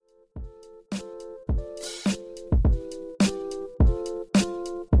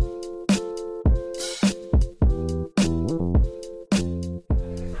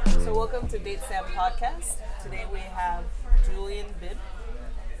Street Stamp Podcast. Today we have Julian Bibb,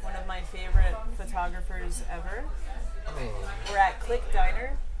 one of my favorite photographers ever. We're at Clique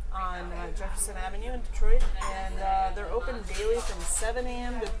Diner on Jefferson Avenue in Detroit, and they're open daily from 7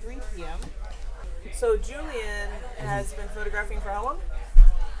 a.m. to 3 p.m. So Julian has been photographing for how long?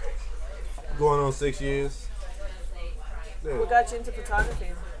 Going on 6 years. Yeah. What got you into photography?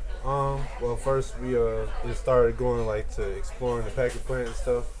 Well, first we just started going to exploring the packet plant and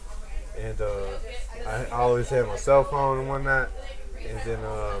stuff, and I always had my cell phone and whatnot, and then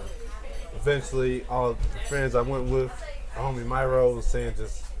eventually all the friends I went with, my homie Myro was saying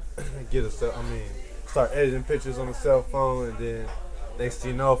just start editing pictures on the cell phone, and then next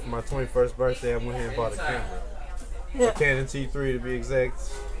thing you know, for my 21st birthday, I went ahead and bought a camera, a Canon T3 to be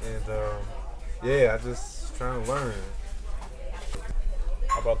exact, and I just trying to learn.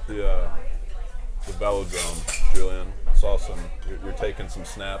 How about the velodrome, Julian? Saw you're taking some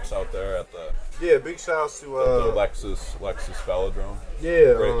snaps out there at the Big shout outs to the Lexus velodrome.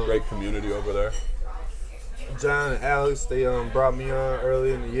 Great community over there. John and Alex, they brought me on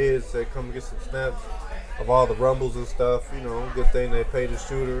early in the year, said come get some snaps of all the rumbles and stuff. Good thing they paid the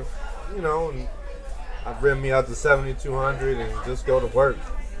shooter, and I ran me out to 7200 and just go to work.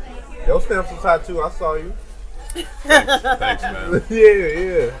 Your snaps was hot too. I saw you. Thanks, man.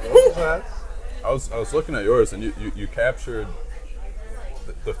 Yeah. Those was hot. I was looking at yours, and you captured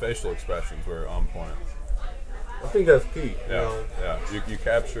the facial expressions were on point. I think that's key. Yeah. You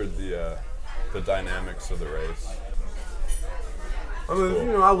captured the dynamics of the race. I mean,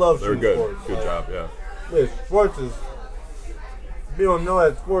 cool. I love They're shooting good. sports. Good job. Yeah. Yeah, sports is. You don't know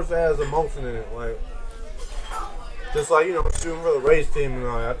that sports has emotion in it, just shooting for the race team and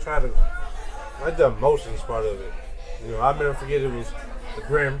all. I like the emotions part of it. I'll never forget it was the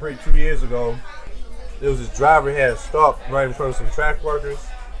Grand Prix 2 years ago. There was this driver had stopped right in front of some track workers.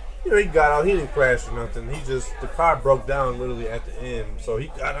 He got out. He didn't crash or nothing. The car broke down literally at the end. So he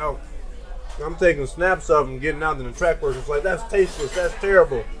got out. I'm taking snaps of him getting out, and the track workers like, that's tasteless. That's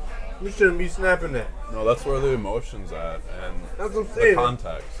terrible. You shouldn't be snapping that. No, that's where the emotion's at, and that's what I'm saying. The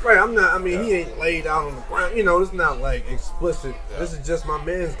context. Right, he ain't laid out on the ground. It's not explicit. Yeah. This is just my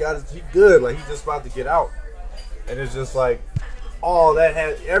man's got it. He good. He just about to get out. And it's just all that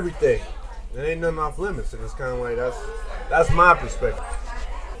has everything. There ain't nothing off limits. And it's kind of that's my perspective.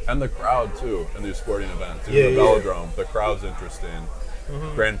 And the crowd, too, in these sporting events. Even the velodrome, the crowd's interesting.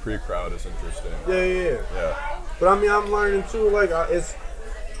 Mm-hmm. Grand Prix crowd is interesting. Yeah. But I'm learning, too,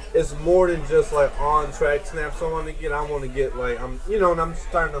 it's more than just on track snaps I want to get. I want to get and I'm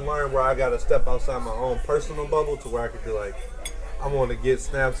starting to learn where I got to step outside my own personal bubble to where I could be I want to get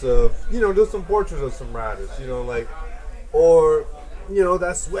snaps of do some portraits of some riders, or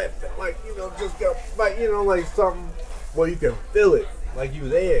that sweat, just go something where you can feel it, you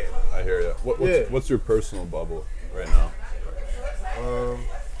there. I hear you. What's your personal bubble right now?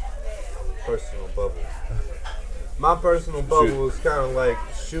 Personal bubble. My personal bubble is kind of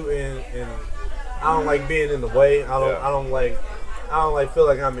shooting, and I don't like being in the way. I don't feel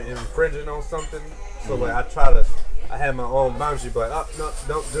like I'm infringing on something. So I have my own boundary, but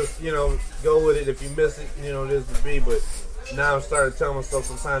don't just go with it. If you miss it, this would be. But now I'm starting to tell myself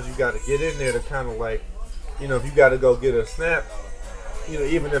sometimes you got to get in there to kind of if you got to go get a snap.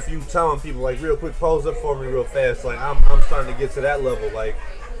 Even if you telling people real quick, pose up for me real fast. I'm starting to get to that level.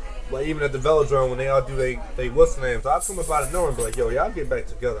 Even at the velodrome when they all do they what's the names, I'll come up out of nowhere and be yo, y'all get back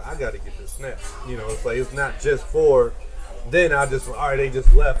together. I got to get this snap. It's it's not just for. Then I just they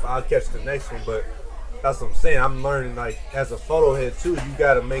just left. I'll catch the next one. But that's what I'm saying. I'm learning as a photo head too. You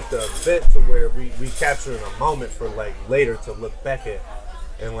got to make the event to where we capturing a moment for later to look back at,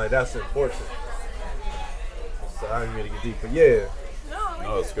 and that's important. So I didn't mean to get deep, but yeah.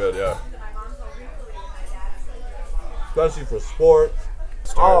 No, it's good. Yeah. Especially for sport.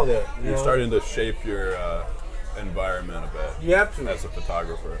 All that. You're starting to shape your environment a bit. You have to. As a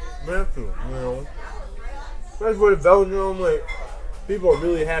photographer. You have to. Especially for the velodrome, people are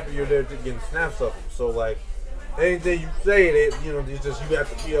really happy you're there to getting snaps of them. So anything you say, it's just you have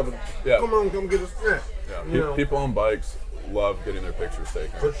to be able to come get a snap. Yeah. People on bikes love getting their pictures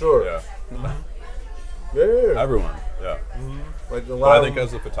taken. For sure. Yeah. Mm-hmm. Yeah. Everyone. Yeah. Mm-hmm. But I think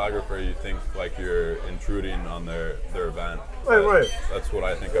as a photographer, you think you're intruding on their event. Right. That's what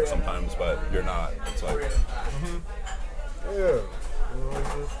I think of sometimes, but you're not. It's yeah.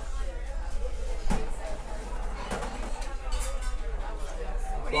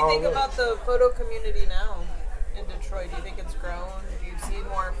 What do you think about the photo community now in Detroit? Do you think it's grown? Do you see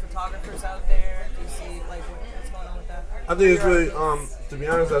more photographers out there? Do you see what's going on with that? I think it's really, to be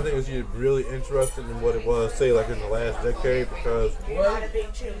honest, I think it's really interesting in what it was, say, like in the last decade, because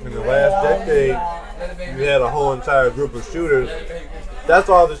in the last decade, you had a whole entire group of shooters. That's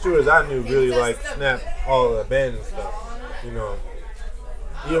all the shooters I knew really like snapped all the abandoned stuff, you know.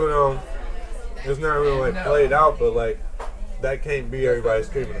 Even though it's not really like played out, but like that can't be everybody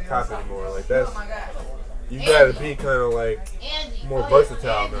screaming a cop anymore. Like that's, you gotta be kind of like more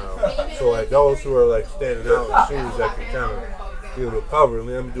versatile now. So like those who are like standing out in shoes that can kind of be able to cover.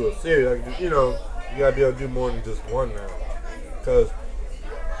 Let me do a series. I can do, you know, you gotta be able to do more than just one now, because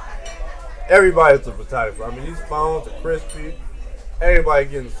everybody's a photographer. I mean, these phones are crispy. Everybody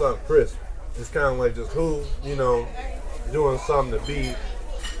getting something crisp. It's kind of like just who, you know, doing something to be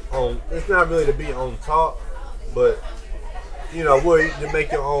on. It's not really to be on top, but you know, to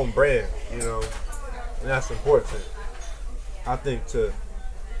make your own brand. You know, and that's important, I think, to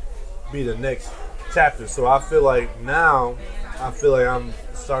be the next chapter. So I feel like now, I'm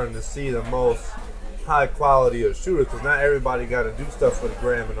starting to see the most high quality of shooters, because not everybody got to do stuff for the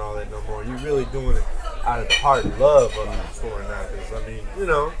gram and all that no more. You're really doing it out of the heart and love of it for now. Because I mean, you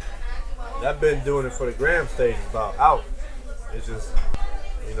know, I've been doing it for the gram stage about out. It's just,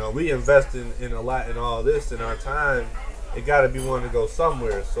 you know, we invest in a lot in all this in our time. It got to be wanting to go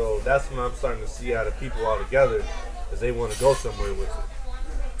somewhere. So that's when I'm starting to see out of people all together, is they want to go somewhere with it.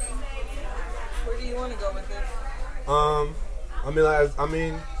 Where do you want to go with it?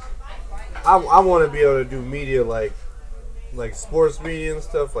 I want to be able to do media like sports media and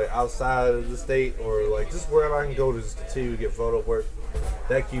stuff, like outside of the state, or like just wherever I can go to just continue to get photo work.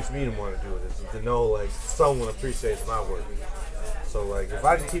 That keeps me to want to do it, is to know like someone appreciates my work. So like if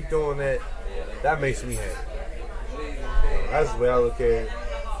I can keep doing that, that makes me happy. That's the way I look at it.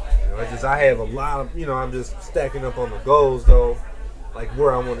 You know, I have a lot of, you know, I'm just stacking up on the goals though, like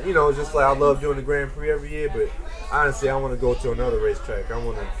where I want to, you know, just like I love doing the Grand Prix every year, but honestly I want to go to another racetrack. I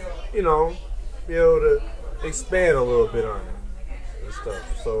want to, you know, be able to expand a little bit on it and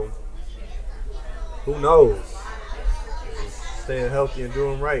stuff. So who knows? Just staying healthy and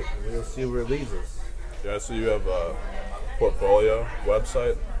doing right, and we'll see where it leads us. Yeah, so you have a portfolio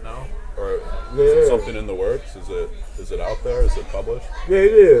website now? Or Yeah, is it something in the works? Is it out there? Is it published? Yeah,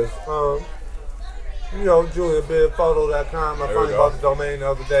 it is. You know, JulianBibbPhoto.com. I finally bought the domain the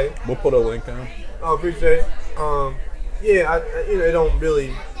other day. We'll put a link in. I appreciate it. Yeah, you know, it don't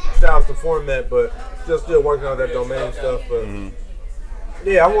really shout out the format, but just still working on that domain stuff. But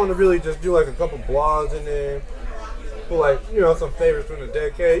yeah, I want to really just do like a couple blogs in there, put like, you know, some favorites from the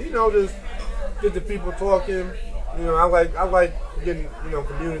decade. You know, just get the people talking. You know, I like getting, you know,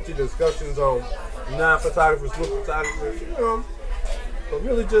 community discussions on non-photographers with photographers. You know, but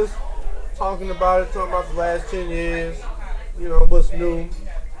really just talking about the last 10 years. You know, what's new.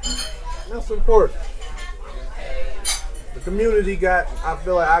 That's important. The community I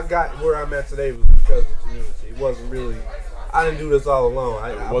feel like I got where I'm at today was because of the community. It wasn't really, I didn't do this all alone.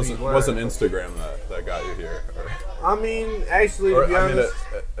 It wasn't Instagram that got you here. I mean, actually, to be honest.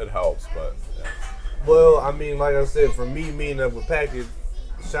 I mean, it helps, but yeah. Well, I mean, like I said, for me meeting up with Packard,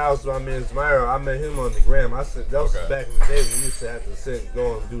 shout out to my man Myra, I met him on the gram. I said, that was back in the day when we used to have to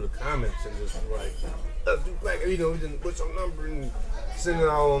go and do the comments and just be like, let's do Packard, you know, we didn't put your number and send it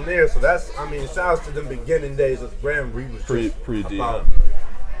all on there. So that's, I mean, shout out to them beginning days of the gram where we was pre-DM.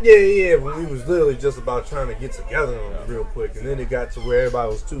 Yeah, when we was literally just about trying to get together on it real quick. And then it got to where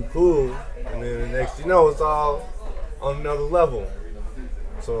everybody was too cool. And then the next you know, it's all on another level.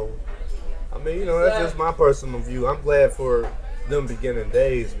 So, I mean, you know, that's just my personal view. I'm glad for them beginning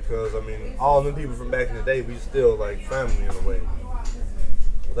days because, I mean, all them people from back in the day, we still like family in a way.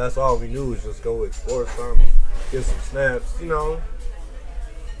 So that's all we knew was just go explore something, get some snaps, you know.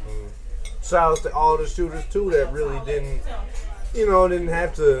 Shout out to all the shooters too that really didn't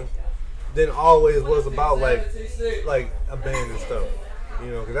always was about like abandoned stuff,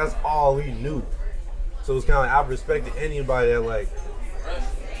 you know, because that's all we knew. So it's kind of like I respected anybody that like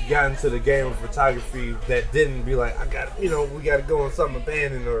got into the game of photography that didn't be like, we got to go on something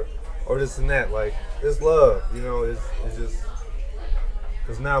abandoned or this and that. Like, it's love, you know, it's just,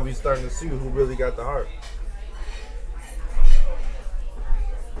 because now we starting to see who really got the heart.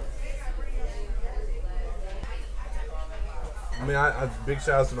 I mean, I big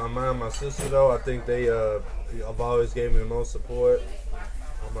shout out to my mom and my sister, though. I think they have always gave me the most support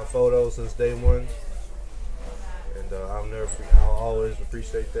on my photos since day one. And I'll always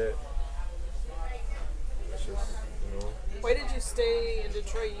appreciate that. It's just, you know. Why did you stay in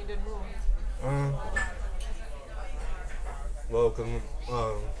Detroit? You didn't move? Well, because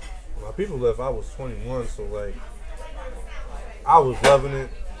my people left, I was 21, so like, I was loving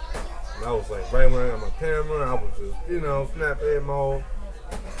it. And I was like, right when I got my camera, I was just, snaphead mode.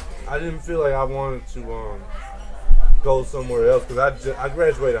 I didn't feel like I wanted to go somewhere else because I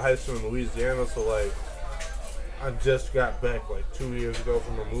graduated high school in Louisiana, so like I just got back like 2 years ago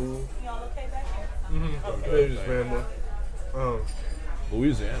from a move. Y'all okay back here? Yeah, just rambling.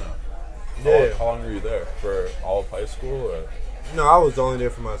 Louisiana. Yeah. How long were you there? For all of high school? Or? No, I was only there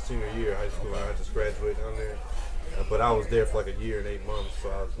for my senior year of high school. I just graduated down there. But I was there for like a year and 8 months. So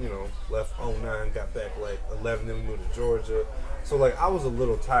I, left 09, got back like 11, then we moved to Georgia. So like I was a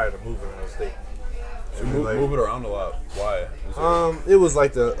little tired of moving out of state. So moving around a lot. Why? It was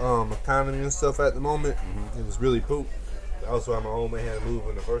like the economy and stuff at the moment. It was really poop. That was why my old man had to move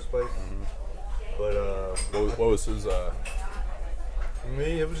in the first place. But what was his? I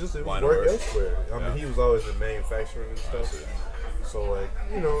mean, it was work elsewhere. I mean, he was always in manufacturing and stuff. So like,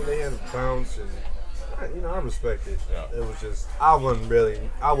 they had to bounce, and I respect it. Yeah. It was just I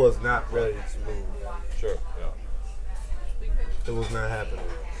was not ready to move. Sure. Yeah. It was not happening.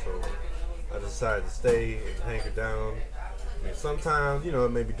 So I decided to stay and hanker down. I mean, sometimes,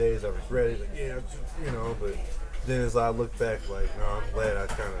 it may be days I regret it, but then as I look back, like, no, I'm glad I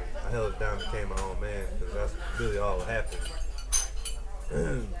held it down and became my own man, because that's really all that happened.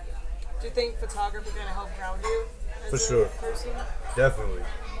 Do you think photography kind of helped ground you as For sure. person? Definitely.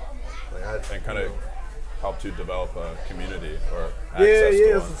 And kind of helped you develop a community or access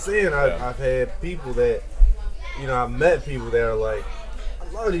yeah, to that's what I'm saying. I've had people that, I've met people that are like, I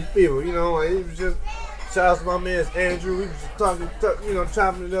love these people, like it was just, shout out to my man Andrew, we was just talking,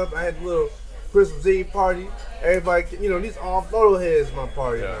 chopping it up. I had a little Christmas Eve party. Everybody, these all photo heads in my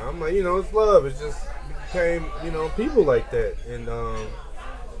party now. I'm like, it's love. It just became, people like that. And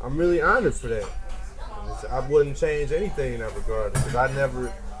I'm really honored for that. I wouldn't change anything in that regard, because I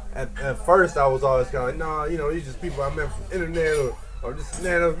never, at first I was always kind of like, nah, these just people I met from the internet or just, we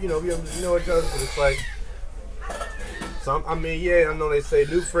don't know each other, but it's like, I know they say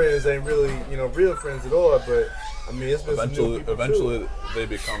new friends ain't really, real friends at all, but I mean, it's been eventually they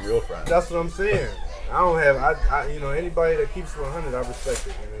become real friends. That's what I'm saying. I don't have, anybody that keeps 100, I respect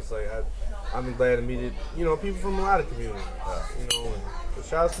it, and it's like, I'm glad to meet it, people from a lot of communities, and so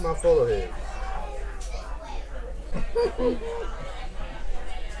shout out to my photo heads.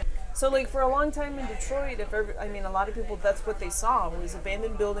 So, like, for a long time in Detroit, a lot of people, that's what they saw, was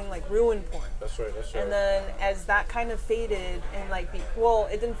abandoned building, like, ruin porn. That's right. And then, as that kind of faded, and, like,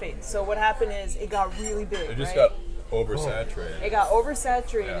 it didn't fade. So, what happened is, it got really big, It just got oversaturated. It got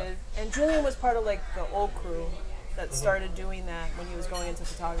oversaturated, and Julian was part of, like, the old crew that started doing that when he was going into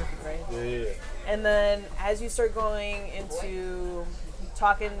photography, right? Yeah. And then, as you start going into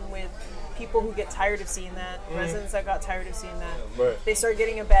talking with people who get tired of seeing that, residents that got tired of seeing that, they start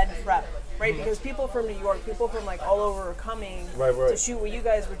getting a bad rep, right? Because people from New York, people from like all over are coming to shoot what you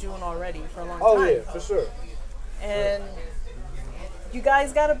guys were doing already for a long time. Oh yeah, for sure. And you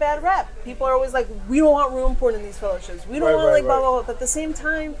guys got a bad rep. People are always like, we don't want ruin porn in these fellowships. We don't want blah, blah, blah. But at the same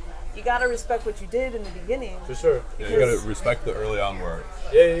time, you got to respect what you did in the beginning. For sure. Yeah, you got to respect the early on work.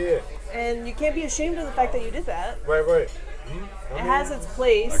 Yeah. And you can't be ashamed of the fact that you did that. Right. It has its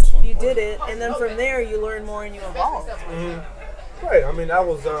place. Excellent. You did it, and then from there you learn more and you evolve. Right. I mean, that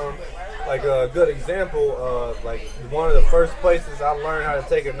was like a good example. Like one of the first places I learned how to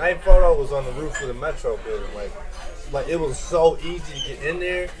take a night photo was on the roof of the Metro building. Like it was so easy to get in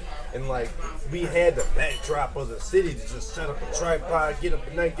there, and like we had the backdrop of the city to just set up a tripod, get up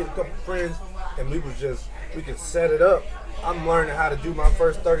at night, get a couple friends, and we could set it up. I'm learning how to do my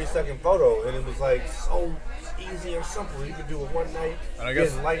first 30-second photo, and it was like so easy and simple. You could do it one night, and I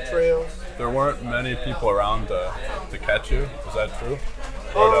guess light trails. There weren't many people around to catch you. Is that true?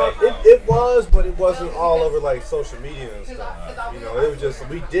 It was, but it wasn't all over like social media and stuff. It was just,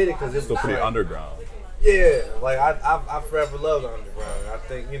 we did it because it was still pretty underground. Yeah, like I forever loved the underground. I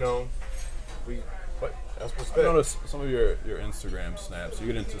think that's what's good. I noticed some of your Instagram snaps. You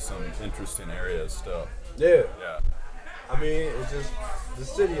get into some interesting areas still. Yeah. Yeah. I mean, it's just, the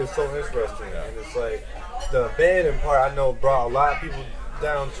city is so interesting, and it's like, the abandoned part I know brought a lot of people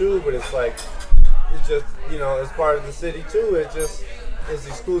down too, but it's like, it's just, it's part of the city too. It's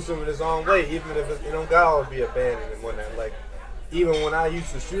exclusive in its own way, even if it don't gotta be abandoned and whatnot. Like, even when I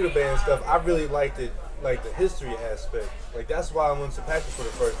used to shoot abandoned stuff, I really liked it, like the history aspect. Like, that's why I went to Patrick for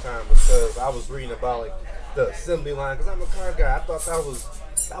the first time, because I was reading about like the assembly line, because I'm a car guy. I thought that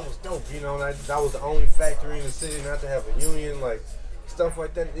was dope, and that was the only factory in the city not to have a union, like stuff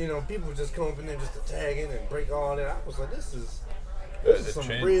like that. People would just come up in there just to tag in and break all that. I was like, this is some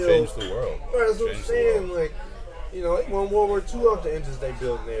real. Changed the world. That's what I'm saying. Like, you know, it won World War II off the engines they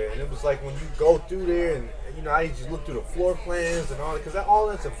built there. And it was like when you go through there and, you know, I just look through the floor plans and all that, because all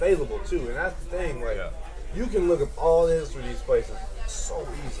that's available too. And that's the thing, like, you can look up all the history of these places so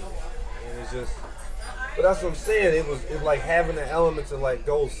easily. And it's just, but that's what I'm saying. It was like having the element to like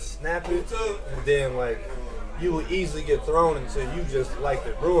go snap it, and then like you would easily get thrown into you just like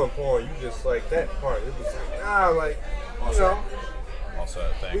the ruin porn. You just like that part. It was like, like, you know,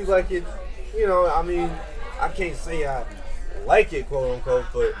 we like it. You know, I mean, I can't say I like it, quote unquote,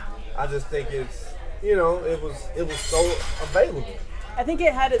 but I just think it's, you know, it was so available. I think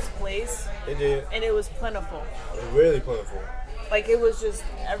it had its place. It did. And it was plentiful. It was really plentiful. Like, it was just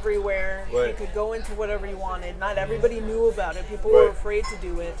everywhere. Right. You could go into whatever you wanted. Not everybody knew about it. People were afraid to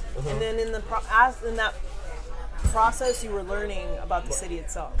do it. And then in that process, you were learning about the city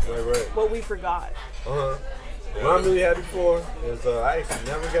itself. Right. What we forgot. What I'm really happy for is I actually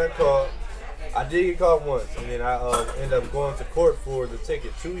never got caught. I did get caught once, and then I ended up going to court for the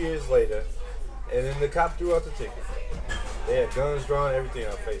ticket 2 years later, and then the cop threw out the ticket. They had guns drawn, everything in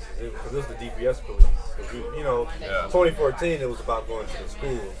our faces. Because it was the DPS police. You know, 2014, it was about going to the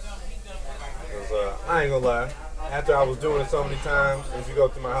schools. I ain't gonna lie. After I was doing it so many times, if you go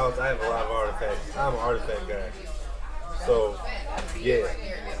to my house, I have a lot of artifacts. I'm an artifact guy. So, yeah.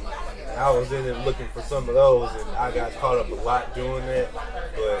 I was in there looking for some of those, and I got caught up a lot doing that.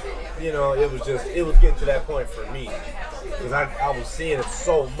 But, you know, it was getting to that point for me. Because I was seeing it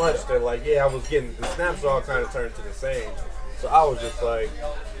so much that, like, I was getting, the snaps all kind of turned to the same. So I was just like,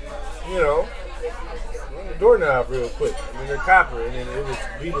 you know, doorknob real quick. And then they're copper. And then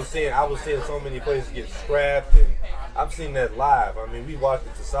I was seeing so many places get scrapped. And I've seen that live. I mean, we walked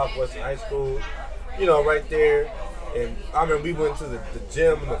into Southwestern High School, you know, right there. And I remember we went to the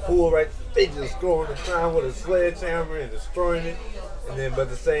gym and the pool, right? They just going to town with a sledgehammer and destroying it. And then, but at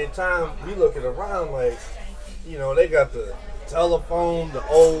the same time, we looking around like, you know, they got the telephone, the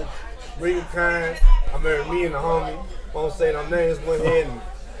old ring kind. I remember me and the homie, won't say no names, went ahead and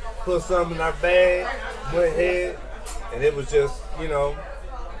put something in our bag, went ahead, and it was just, you know,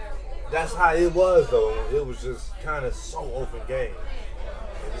 that's how it was though. It was just kind of so open game.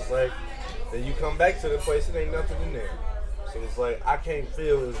 It's like, then you come back to the place, it ain't nothing in there. So it's like, I can't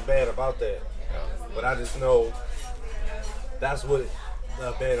feel as bad about that. But I just know that's what the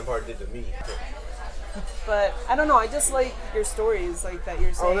abandoned part did to me. But I don't know, I just like your stories, like that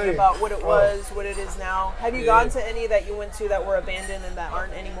you're saying about what it was, what it is now. Have you gone to any that you went to that were abandoned and that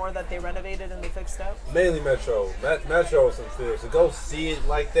aren't anymore, that they renovated and they fixed up? Mainly Metro. Metro was some feels. To go see it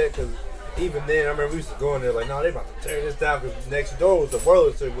like that, because even then, I remember we used to go in there like, no, they about to tear this down, because next door was the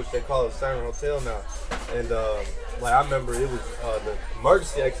Wurlitzer, which they call the Siren Hotel now. And like I remember it was the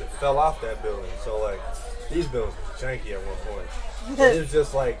emergency exit fell off that building. So like these buildings was janky at one point. It was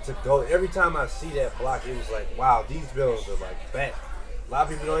just like to go, every time I see that block, it was like, wow, these buildings are like back. A lot of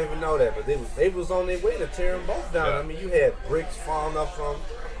people don't even know that, but they was on their way to tear them both down. I mean, you had bricks falling up from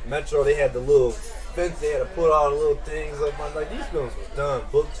Metro. They had the little fence. They had to put all the little things up. Like, these buildings was done.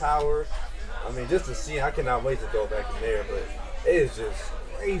 Book Tower. I mean, just to see, I cannot wait to go back in there, but it is just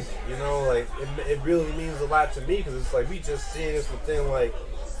crazy, you know? Like, it really means a lot to me, because it's like we just seeing this within like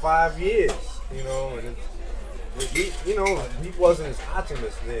 5 years, you know? And you know, he wasn't as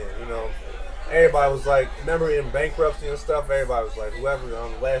optimist then, you know. Everybody was like, remember in bankruptcy and stuff, everybody was like, whoever the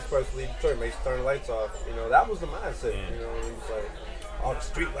last person to leave Detroit makes turn the lights off. You know, that was the mindset, you know. It was like, all the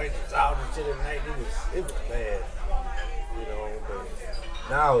street lights was out and shit at night. It was bad, you know. But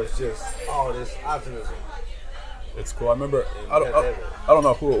now it's just all this optimism. It's cool. I remember, I don't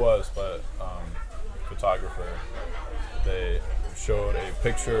know who it was, but photographer, they showed a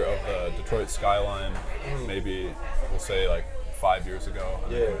picture of the Detroit skyline, maybe we'll say like 5 years ago,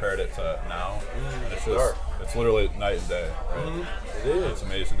 and they compared it to now. And it's just, it's literally night and day, right? It is. It's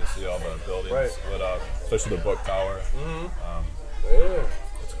amazing to see all the buildings lit up, especially the Book Tower.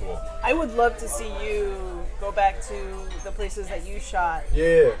 It's cool. I would love to see you go back to the places that you shot.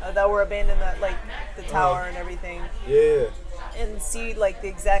 That were abandoned, that like the tower and everything. And see like the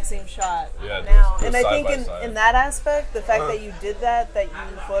exact same shot now. And I think in that aspect, the fact that you did that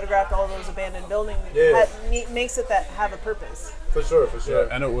you photographed all those abandoned buildings, makes it that have a purpose. For sure. Yeah,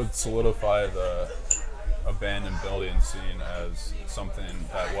 and it would solidify the abandoned building scene as something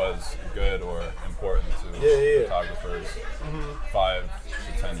that was good or important to photographers 5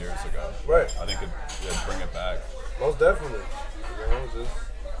 to 10 years ago. Right. I think it'd bring it back. Most definitely. You know, just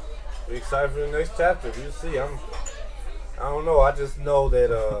be excited for the next chapter. We'll see. I don't know. I just know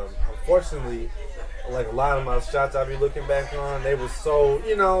that, unfortunately, like a lot of my shots I be looking back on, they were so,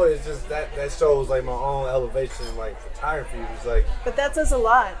 you know, it's just that shows like my own elevation in like photography. It was like, but that says a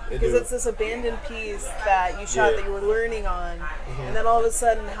lot because it's this abandoned piece that you shot that you were learning on, and then all of a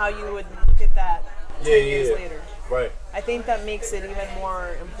sudden how you would look at that 10 years later. Right. I think that makes it even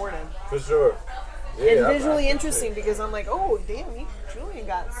more important. For sure. Yeah, and visually interesting because I'm like, oh damn, Julian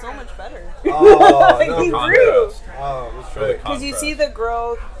got so much better. Oh, like no, he grew. Oh, that's right. Because you see the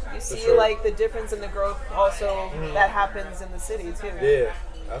growth, you see like the difference in the growth also that happens in the city too. Yeah,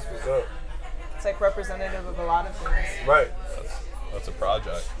 that's what's up. It's like representative of a lot of things. Right. That's a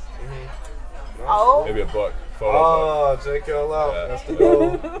project. Oh. Maybe a book. Photo book. Check y'all out. Yeah. That's the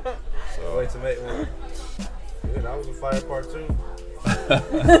goal. So. Wait to make one. Yeah, that was a fire part 2.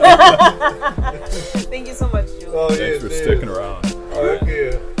 Thank you so much, Julian. Oh, Thanks for sticking around.